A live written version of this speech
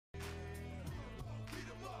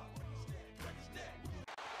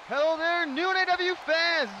Hello there, New-NAW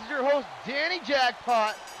fans. This is your host, Danny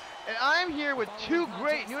Jackpot, and I'm here with two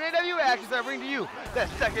great New-NAW actions that bring to you the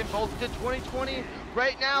second Voltage 2020.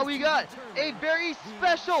 Right now, we got a very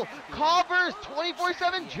special CAWVerse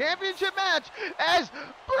 24/7 championship match as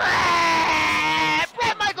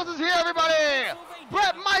Bret Michaels is here, everybody.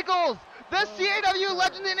 Bret Michaels, the CAW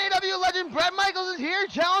legend and AW legend, Bret Michaels is here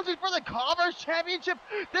challenging for the CAWVerse championship.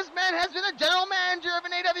 This man has been a general manager of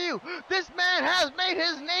an AW. This man has made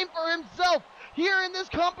his name for himself here in this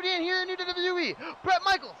company and here in New WWE. Bret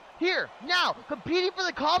Michaels here now competing for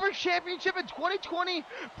the CAWVerse championship in 2020.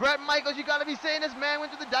 Bret Michaels, you gotta be saying this man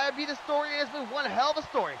went through the diabetes story, and it's been one hell of a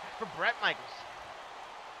story for Bret Michaels.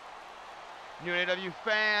 New-NAW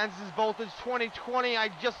fans, this is Voltage 2020. I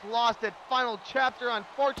just lost at Final Chapter,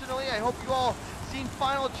 unfortunately. I hope you all seen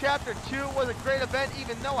Final Chapter 2. It was a great event,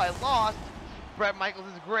 even though I lost. Bret Michaels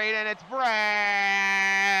is great, and it's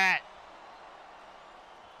Bret!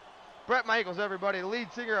 Bret Michaels, everybody, the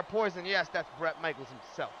lead singer of Poison. Yes, that's Bret Michaels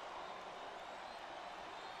himself.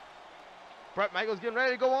 Bret Michaels getting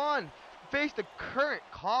ready to go on. Face the current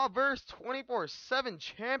CAWVerse 24/7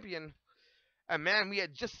 champion. And man, we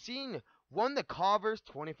had just seen won the CAWVerse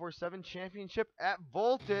 24/7 championship at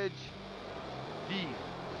Voltage. The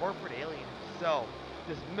corporate alien himself,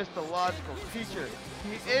 this mythological creature.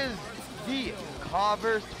 He is the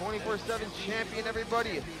CAWVerse 24/7 champion,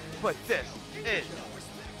 everybody. But this is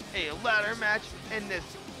a ladder match, and this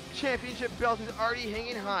championship belt is already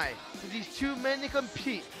hanging high. For these two men to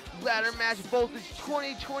compete, ladder match Voltage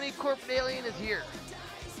 2020, corporate alien is here.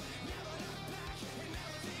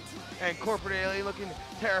 And corporate alien looking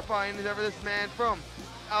terrifying as ever, this man from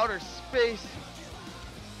outer space.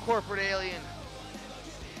 Corporate alien.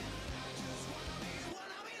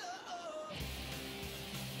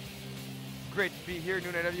 Great to be here,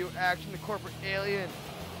 New-NAW action, the corporate alien.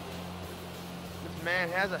 This man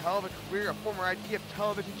has a hell of a career, a former ITF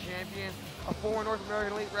television champion, a former North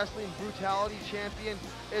American Elite Wrestling Brutality champion,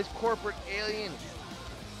 is corporate alien.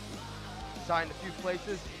 Signed a few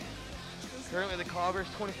places. Currently the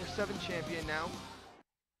CAWVerse 24/7 champion now.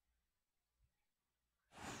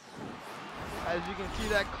 As you can see,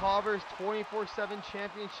 that CAWVerse 24/7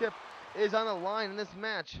 championship is on the line in this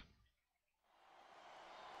match.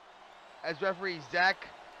 As referee Zach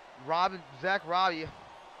Williams,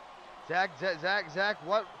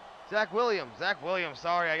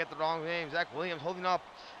 sorry, I get the wrong name. Zach Williams holding up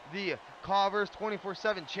the CAWVerse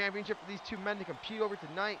 24/7 championship for these two men to compete over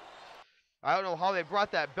tonight. I don't know how they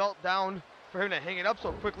brought that belt down for him to hang it up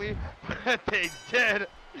so quickly, but they did.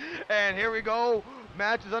 And here we go,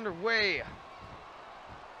 match is underway.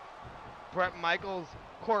 Bret Michaels,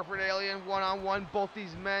 corporate alien, one-on-one. Both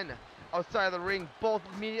these men outside of the ring, both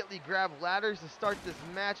immediately grab ladders to start this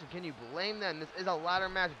match, and can you blame them? This is a ladder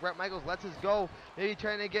match. Bret Michaels lets his go, maybe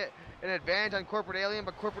trying to get an advantage on corporate alien,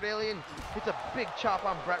 but corporate alien hits a big chop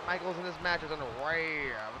on Bret Michaels, and this match is underway.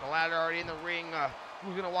 With the ladder already in the ring,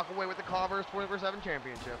 who's gonna walk away with the CAWVerse 24/7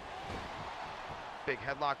 championship? Big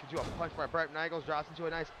headlock into a punch by Bret Michaels, drops into a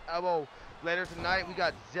nice elbow. Later tonight, we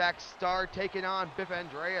got Starr taking on Biff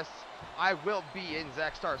Andreas. I will be in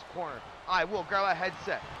Starr's corner. I will grab a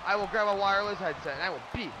headset. I will grab a wireless headset, and I will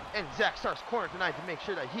be in Starr's corner tonight to make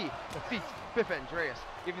sure that he defeats Biff Andreas,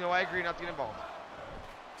 even though I agree not to get involved.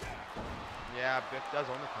 Yeah, Biff does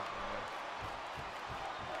own the company.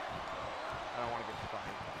 I don't want to get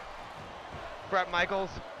fined. Bret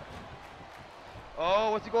Michaels.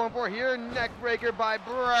 Oh, what's he going for here? Neck breaker by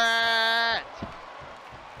Bret.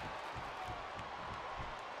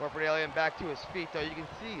 Corporate alien back to his feet, though. You can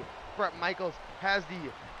see Bret Michaels has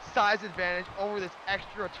the size advantage over this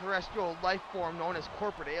extraterrestrial life form known as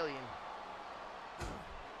corporate alien.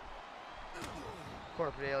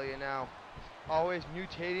 Corporate alien now, always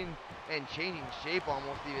mutating and changing shape,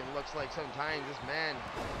 almost even looks like sometimes this man.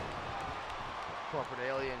 Corporate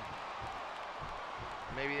alien.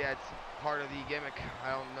 Maybe that's part of the gimmick,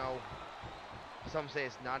 I don't know. Some say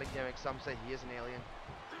it's not a gimmick, some say he is an alien.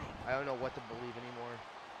 I don't know what to believe anymore.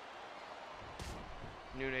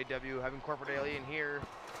 New-NAW having corporate alien here.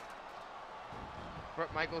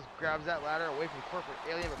 Bret Michaels grabs that ladder away from corporate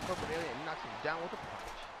alien, but corporate alien knocks him down with a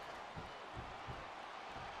punch.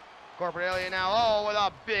 Corporate alien now, oh, with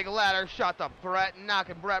a big ladder shot to Bret,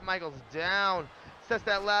 knocking Bret Michaels down. Sets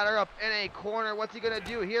that ladder up in a corner. What's he gonna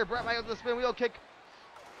do here? Bret Michaels with a spin wheel kick.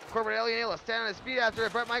 Corporate alien able to stand on his feet after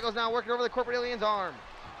it. Bret Michaels now working over the corporate alien's arm.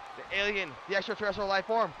 The alien, the extraterrestrial life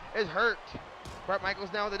form, is hurt. Bret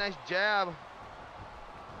Michaels now with a nice jab.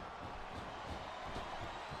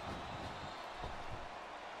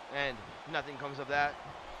 And nothing comes of that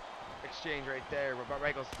exchange right there, but Bret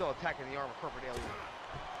Michaels still attacking the arm of corporate alien.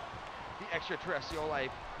 The extraterrestrial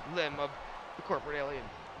life limb of the corporate alien.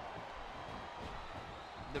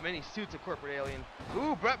 The many suits of corporate alien.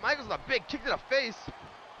 Ooh, Bret Michaels with a big kick to the face.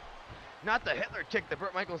 Not the Hitler kick that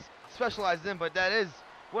Bret Michaels specialized in, but that is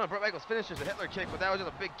one of Bret Michaels' finishers, a Hitler kick, but that was just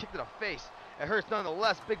a big kick to the face. It hurts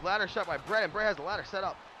nonetheless. Big ladder shot by Bret, and Bret has the ladder set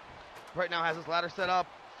up. Bret now has his ladder set up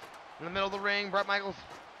in the middle of the ring. Bret Michaels,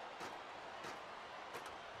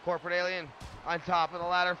 corporate alien on top of the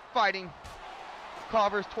ladder, fighting.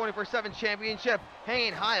 CAWVerse 24/7 championship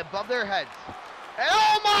hanging high above their heads. And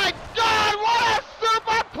oh my God, what a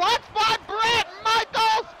superplex by Bret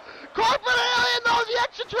Michaels! Corporate alien knows the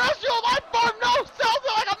extraterrestrial life form, no, sells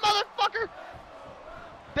it like a motherfucker!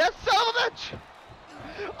 That son of a bitch!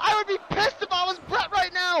 I would be pissed if I was Bret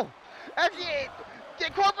right now! If the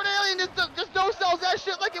corporate alien just no sells that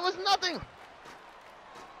shit like it was nothing!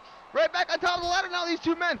 Right back on top of the ladder now, these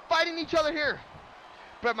two men fighting each other here.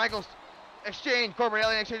 Bret Michaels exchange, corporate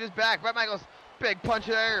alien exchanges back. Bret Michaels, big punch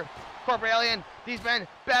there. Corporate alien, these men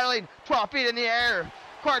battling 12 feet in the air.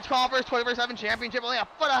 CAWVerse 24/7 championship only a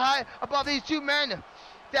foot high above these two men.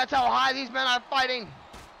 That's how high these men are fighting.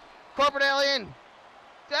 Corporate alien,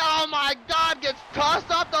 oh my God, gets tossed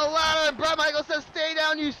off the ladder, and Bret Michaels says, "Stay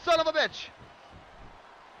down, you son of a bitch."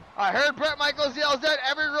 I heard Bret Michaels yells that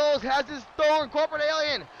every rose has his thorn. Corporate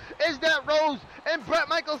alien, is that rose in Bret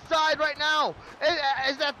Michaels' side right now?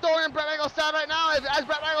 Is that thorn in Bret Michaels' side right now? As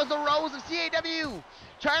Bret Michaels the rose of CAW,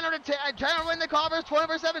 trying to win the CAWVerse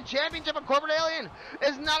 24/7 championship, and corporate alien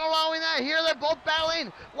is not allowing that. Here they're both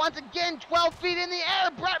battling once again, 12 feet in the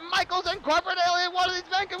air. Bret Michaels and corporate alien, one of these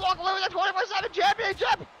men can walk away with the 24/7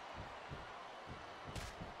 championship.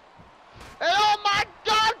 And oh my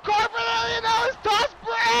God, corporate alien now has tossed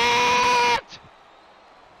Bret!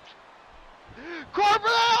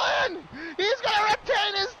 Corporate alien, he's gonna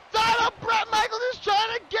retain his title. Bret Michaels is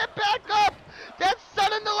trying to get back up. That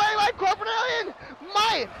sudden delay by corporate alien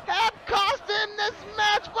might have cost him this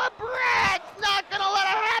match, but Bret's not gonna let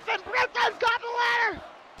it happen. Bret's on top of the ladder.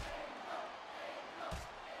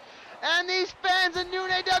 And these fans in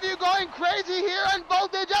New-NAW going crazy here on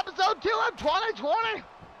Voltage episode 2 of 2020.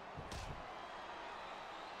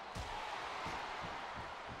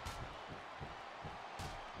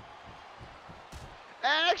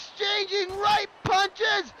 And exchanging right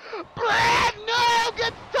punches. Bret no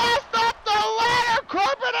gets tossed off the ladder.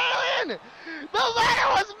 Corporate alien. The ladder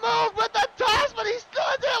was moved with the toss, but he still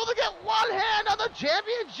is able to get one hand on the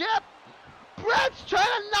championship. Bret's trying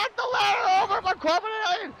to knock the ladder over, but corporate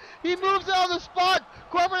alien, he moves it on the spot.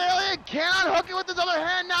 Corporate alien cannot hook it with his other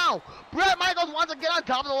hand now. Bret Michaels wants to get on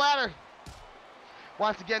top of the ladder.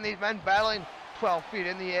 Once again, these men battling 12 feet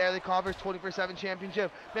in the air, the CAWVerse 24/7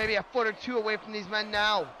 championship. Maybe a foot or two away from these men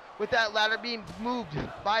now, with that ladder being moved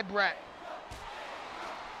by Bret.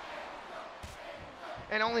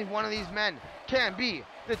 And only one of these men can be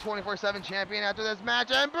the 24/7 champion after this match.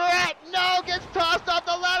 And Bret no gets tossed off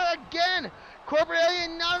the ladder again. Corporate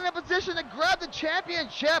alien not in a position to grab the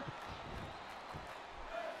championship.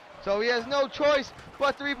 So he has no choice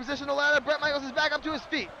but to reposition the ladder. Bret Michaels is back up to his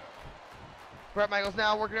feet. Bret Michaels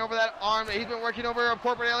now working over that arm that he's been working over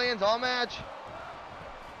corporate aliens all match.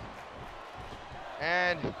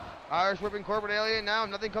 And Irish whipping corporate alien now.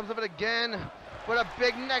 Nothing comes of it again. But a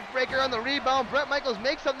big neck breaker on the rebound. Bret Michaels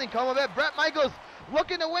makes something come of it. Bret Michaels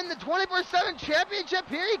looking to win the 24/7 championship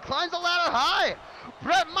here. He climbs the ladder high.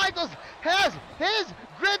 Bret Michaels has his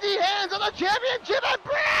gritty hands on the championship, and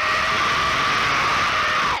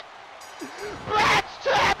Bret's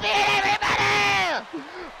champion, everybody!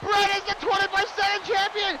 Bret is the 24/7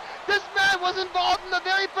 champion. This man was involved in the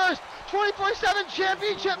very first 24/7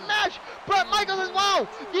 championship match. Bret Michaels is now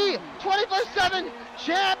the 24/7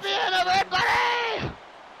 champion, everybody!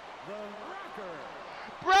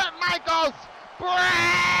 Bret Michaels!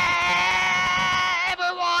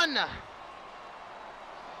 Everyone!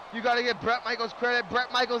 You gotta give Bret Michaels credit.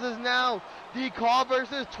 Bret Michaels is now the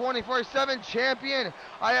CAWVerse 24/7 champion.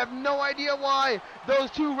 I have no idea why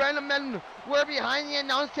those two random men were behind the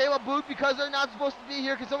announce table booth, because they're not supposed to be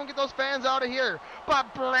here. Can someone get those fans out of here?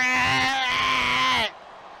 But Bret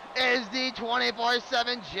is the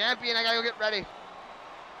 24/7 champion. I gotta go get ready.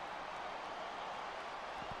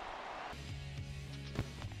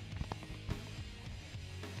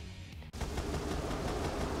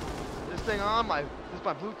 This thing on my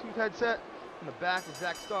Bluetooth headset. In the back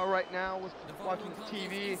is Starr right now, watching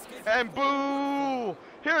TV, and boo!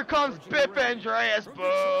 Here comes Biff Andreas,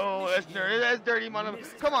 boo! That's dirty money.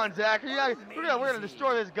 Come on, Zach, we're gonna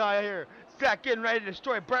destroy this guy here. Zach getting ready to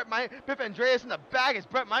destroy Biff Andreas in the back as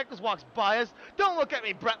Bret Michaels walks by us. Don't look at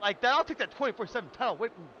me, Bret, like that. I'll take that 24/7 title away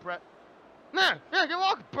from you, Bret. Nah, yeah, get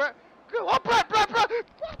walking, Bret. Get walk, Bret.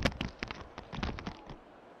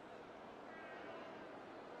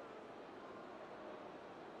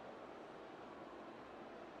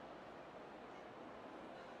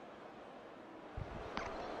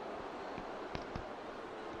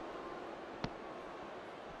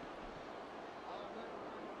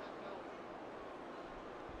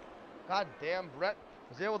 God damn, Bret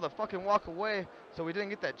was able to fucking walk away, so we didn't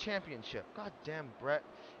get that championship. God damn, Bret.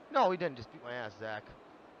 No, he didn't just beat my ass, Zach.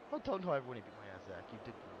 Don't tell everyone he beat my ass, Zach. You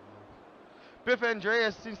did. Biff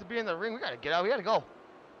Andreas seems to be in the ring. We gotta get out. We gotta go.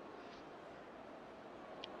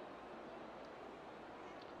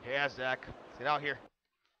 Yeah, Zach. Let's get out here.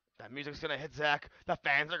 That music's gonna hit, Zach. The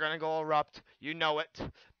fans are gonna go erupt. You know it.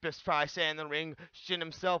 Biff's probably staying in the ring, shitting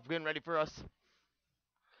himself, getting ready for us.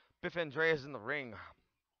 Biff Andreas in the ring.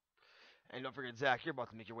 And don't forget, Zach, you're about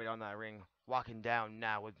to make your way down that ring. Walking down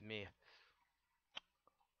now with me.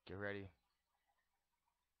 Get ready.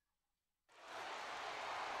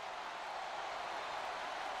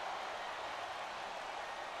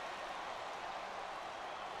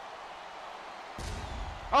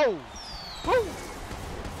 Oh! Woo!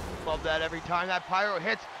 Love that every time that pyro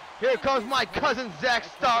hits. Here comes my cousin Zach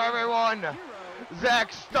Starr, everyone.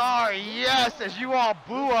 Zach Starr, yes, as you all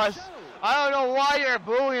boo us. I don't know why you're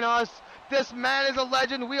booing us. This man is a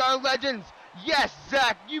legend. We are legends. Yes,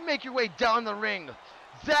 Zach, you make your way down the ring.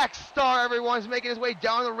 Zach Starr, everyone's making his way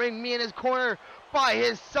down the ring. Me in his corner, by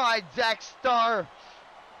his side, Zach Starr.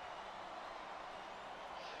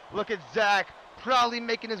 Look at Zach, proudly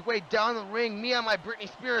making his way down the ring. Me on my Britney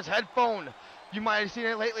Spears headphone. You might have seen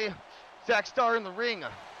it lately. Zach Starr in the ring.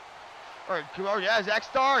 Or yeah, Zach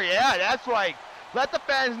Starr. Yeah, that's right. Let the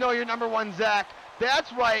fans know you're number one, Zach.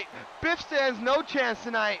 That's right. Biff stands no chance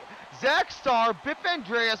tonight. Zach Starr, Biff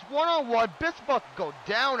Andreas, one-on-one. Biff's about to go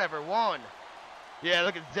down, everyone. Yeah,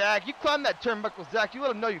 look at Zach. You climb that turnbuckle, Zach. You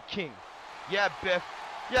let him know you're king. Yeah, Biff.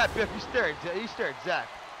 Yeah, Biff. You stare at Zach.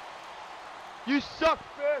 You suck,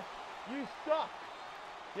 Biff. You suck.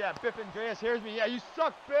 Yeah, Biff Andreas hears me. Yeah, you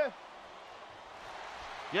suck, Biff.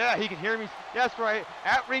 Yeah, he can hear me. That's right.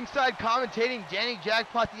 At ringside commentating, Danny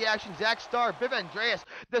Jackpot, the action, Zach Starr, Biff Andreas.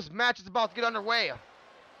 This match is about to get underway.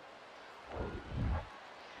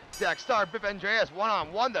 Zach Starr, Biff Andreas,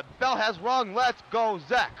 one-on-one. The bell has rung. Let's go,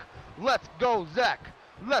 Zach. Let's go, Zach.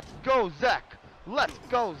 Let's go, Zach. Let's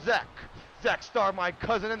go, Zach. Zach Starr, my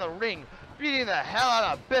cousin, in the ring, beating the hell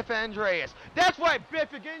out of Biff Andreas. That's right, Biff.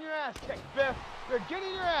 You're getting your ass kicked, Biff. You're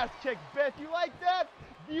getting your ass kicked, Biff. You like that?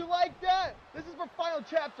 You like that? This is for final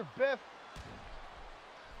chapter, Biff.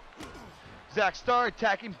 Zach Starr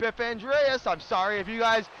attacking Biff Andreas. I'm sorry if you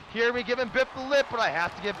guys hear me giving Biff the lip, but I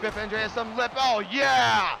have to give Biff Andreas some lip. Oh,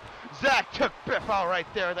 yeah! Zach took Biff out right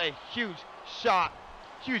there with a huge shot.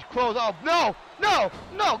 Huge close. Oh, no! No!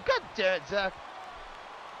 No! God damn it, Zach.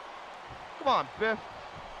 Come on, Biff.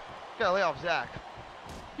 You gotta lay off Zach.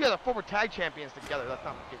 You guys are former tag champions together. Let's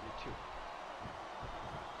not forget you, too.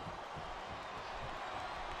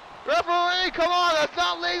 Referee, come on, that's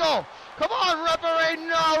not legal. Come on, referee,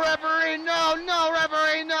 no, referee, no, no,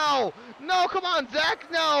 referee, no. No, come on, Zach,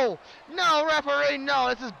 no. No, referee,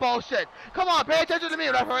 no, this is bullshit. Come on, pay attention to me,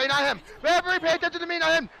 referee, not him. Referee, pay attention to me,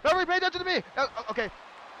 not him. Referee, pay attention to me. Okay.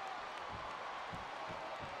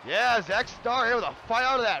 Yeah, Zach Starr here with a fight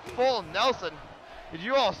out of that full Nelson. Did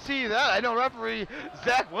you all see that? I know referee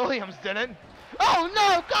Zach Williams didn't. Oh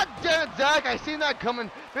no! God damn it, Zach! I seen that coming.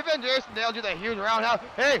 Biff Andreas nailed you that huge roundhouse.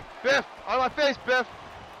 Hey, Biff! Out of my face, Biff!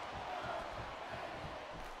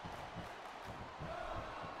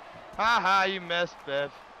 Haha, you missed,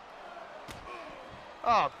 Biff.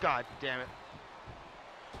 Oh, god damn it.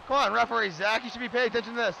 Come on, referee Zach, you should be paying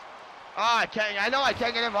attention to this. Oh, I know I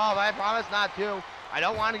can't get involved. I promise not to. I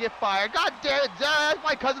don't want to get fired. God damn it, Zach! That's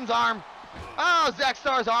my cousin's arm. Oh, Zach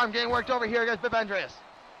Starr's arm getting worked over here against Biff Andreas.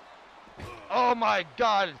 Oh my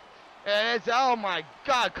god. Oh my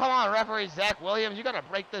god. Come on, referee Zach Williams. You gotta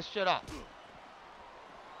break this shit up.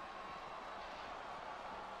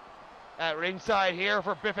 At ringside here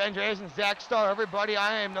for Biff Andreas and Zach Starr. Everybody,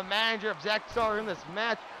 I am the manager of Zach Starr in this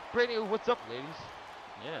match. Brittany, what's up, ladies?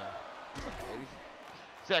 Yeah. What's up, ladies?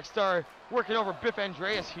 Zach Starr working over Biff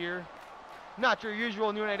Andreas here. Not your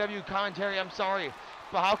usual New-NAW commentary, I'm sorry.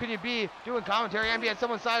 But how can you be doing commentary and be on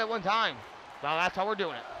someone's side at one time? Well, that's how we're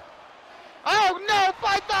doing it. Oh no!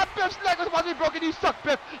 I thought Biff's neck was about to be broken. You suck,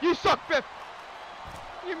 Biff. You suck, Biff.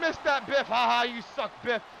 You missed that, Biff. Haha, you suck,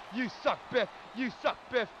 Biff. You suck, Biff. You suck,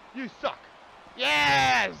 Biff. You suck.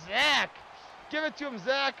 Yeah, Zach. Give it to him,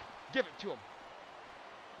 Zach. Give it to him.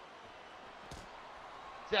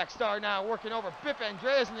 Zach Starr now working over Biff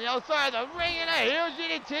Andreas on the outside of the ring in a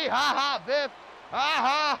huge DDT. Ha-ha, Biff.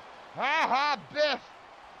 Ha-ha. Ha-ha, Biff.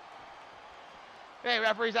 Hey,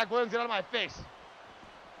 referee Zach Williams, get out of my face.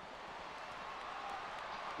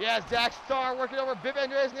 Yeah, Zach Starr working over Biff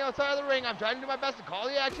Andreas on the outside of the ring. I'm trying to do my best to call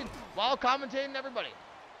the action while commentating everybody.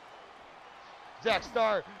 Zach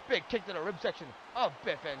Starr, big kick to the rib section of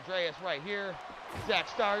Biff Andreas right here. Zach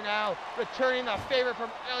Starr now returning the favor from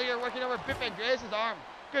earlier, working over Biff Andreas' arm.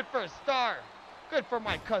 Good for Starr. Good for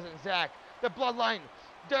my cousin Zach. The bloodline.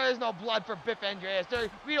 There is no blood for Biff Andreas.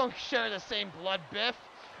 We don't share the same blood, Biff.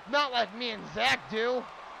 Not like me and Zach do.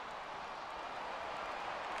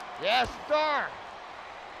 Yes, Starr.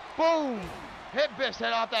 Boom. Hit Biff's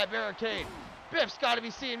head off that barricade. Biff's got to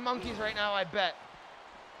be seeing monkeys right now, I bet.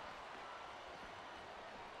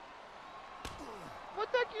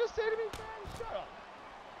 What the heck you just say to me, man? Shut up.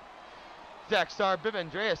 Zach Starr, Biff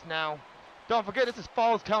Andreas now. Don't forget, this is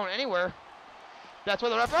Falls Count Anywhere. That's why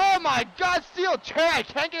the ref. Oh my God, steel chair. I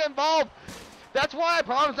can't get involved. That's why I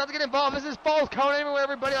promise not to get involved. This is Falls Count Anywhere,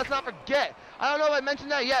 everybody. Let's not forget. I don't know if I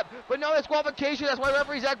mentioned that yet, but no disqualification. That's why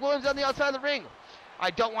referee Zach Williams on the outside of the ring. I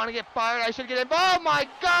don't want to get fired. I should get involved. Oh my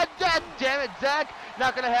God, God damn it, Zach.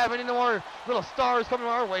 Not going to have any more little stars coming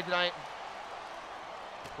our way tonight.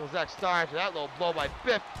 Well, Zach Starr after that little blow by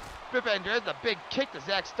Biff. Biff Andreas, a big kick to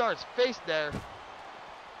Zach Starr's face there.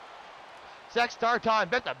 Zach Starr telling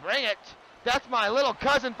Biff to bring it. That's my little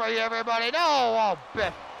cousin for you, everybody. No, oh,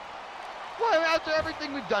 Biff. Well, after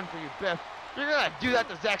everything we've done for you, Biff, you're going to do that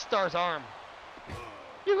to Zach Starr's arm.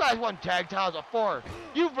 You guys won tag titles before.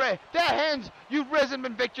 You've risen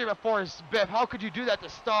in victory before, Biff. How could you do that to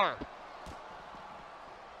Starr?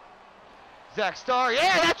 Zach Starr,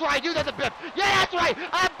 yeah, that's right, do that to Biff. Yeah, that's right,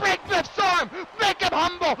 I break Biff's arm. Make him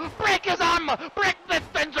humble. Break his arm. Break Biff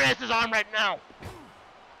Andreas' arm right now.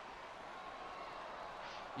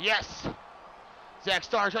 Yes. Zach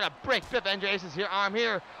Starr trying to break Biff Andreas' arm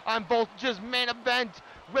here on Voltage's main event.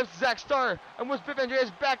 Whips Zach Starr and whips Biff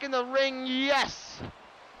Andreas back in the ring. Yes.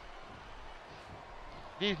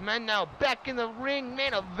 These men now back in the ring,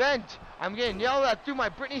 main event. I'm getting yelled at through my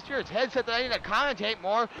Britney Spears headset that I need to commentate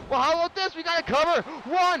more. Well, how about this? We got to cover.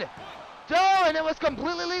 1, 2, and it was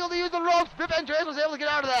completely legal to use the ropes. Biff Andreas was able to get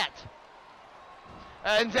out of that.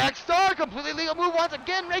 And Zach Starr, completely legal move once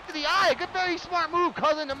again, right to the eye. Good, very smart move,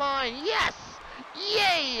 cousin of mine. Yes.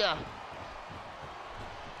 Yay.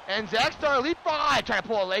 And Zach Starr leapfrog. Oh, I tried to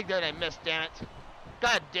pull a leg there and I missed, damn it.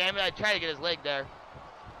 God damn it, I tried to get his leg there.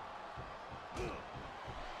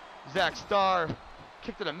 Zach Starr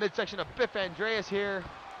kicked to the midsection of Biff Andreas here.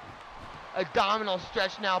 Abdominal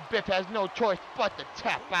stretch now. Biff has no choice but to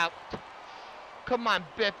tap out. Come on,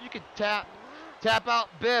 Biff, you can tap. Tap out,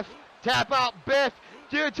 Biff. Tap out, Biff.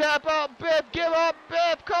 You tap out, Biff. Give up,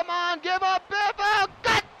 Biff. Come on, give up, Biff. Oh,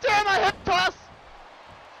 God damn, I hip toss.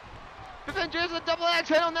 Biff Andreas with a double axe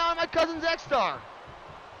handle now on my cousin Zach Starr.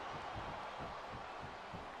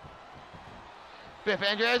 Biff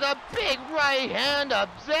Andreas, a big right hand of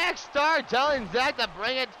Zach Starr, telling Zach to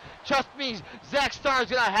bring it. Trust me, Zach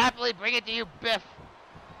Starr's gonna happily bring it to you, Biff.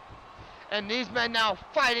 And these men now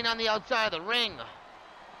fighting on the outside of the ring.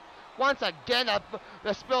 Once again,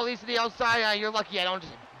 the spill leads to the outside. You're lucky I don't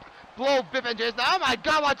just blow Biff Andreas. Oh my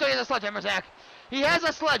God, watch out, he has a sledgehammer, Zach. He has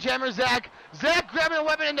a sledgehammer, Zach. Zach grabbing a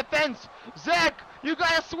weapon in defense. Zach, you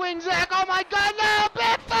gotta swing, Zach. Oh my God, no,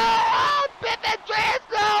 Biff! Oh, Biff Andreas,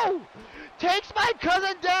 no! Takes my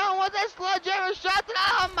cousin down with a sledgehammer shot.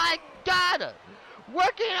 Oh my God!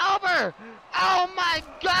 Working over! Oh my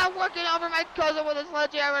God! Working over my cousin with a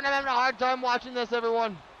sledgehammer, and I'm having a hard time watching this,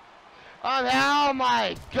 everyone. Oh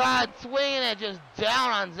my God! Swinging it just down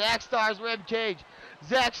on Zach Starr's rib cage.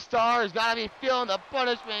 Zach Starr has got to be feeling the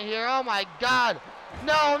punishment here. Oh my God!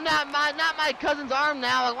 No, not my cousin's arm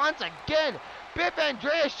now. Once again, Biff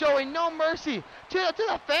Andreas showing no mercy to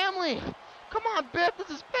the family. Come on, Biff, this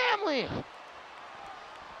is family.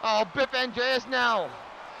 Oh, Biff Andreas now.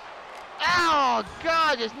 Oh,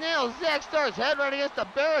 God, just nails Zach Starr's head right against the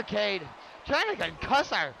barricade. Trying to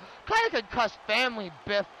concuss family,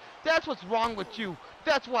 Biff. That's what's wrong with you.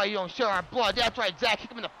 That's why you don't share our blood. That's right, Zach,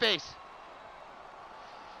 kick him in the face.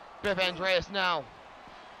 Biff Andreas now.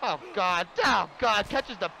 Oh, God,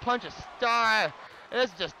 catches the punch of Starr.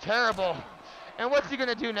 This is just terrible. And what's he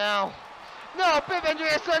gonna do now? No, Biff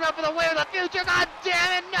Andreas setting up for the wave of the future. God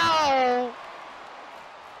damn it, no!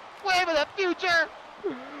 Wave of the future.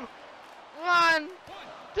 1,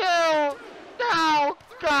 2, no!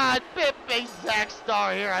 God, Biff beats Zach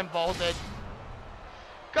Starr here on Voltage.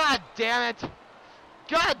 God damn it!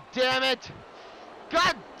 God damn it!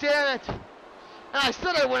 God damn it! And I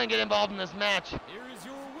said I wouldn't get involved in this match. Here is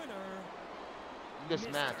your winner. This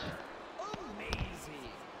match.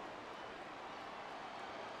 Amazing.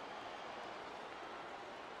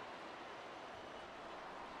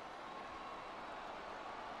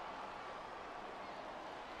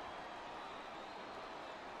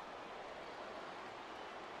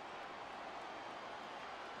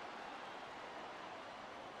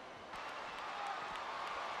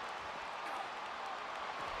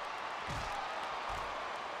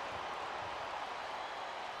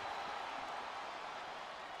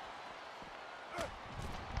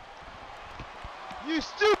 You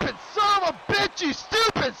stupid son of a bitch! You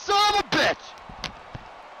stupid son of a bitch!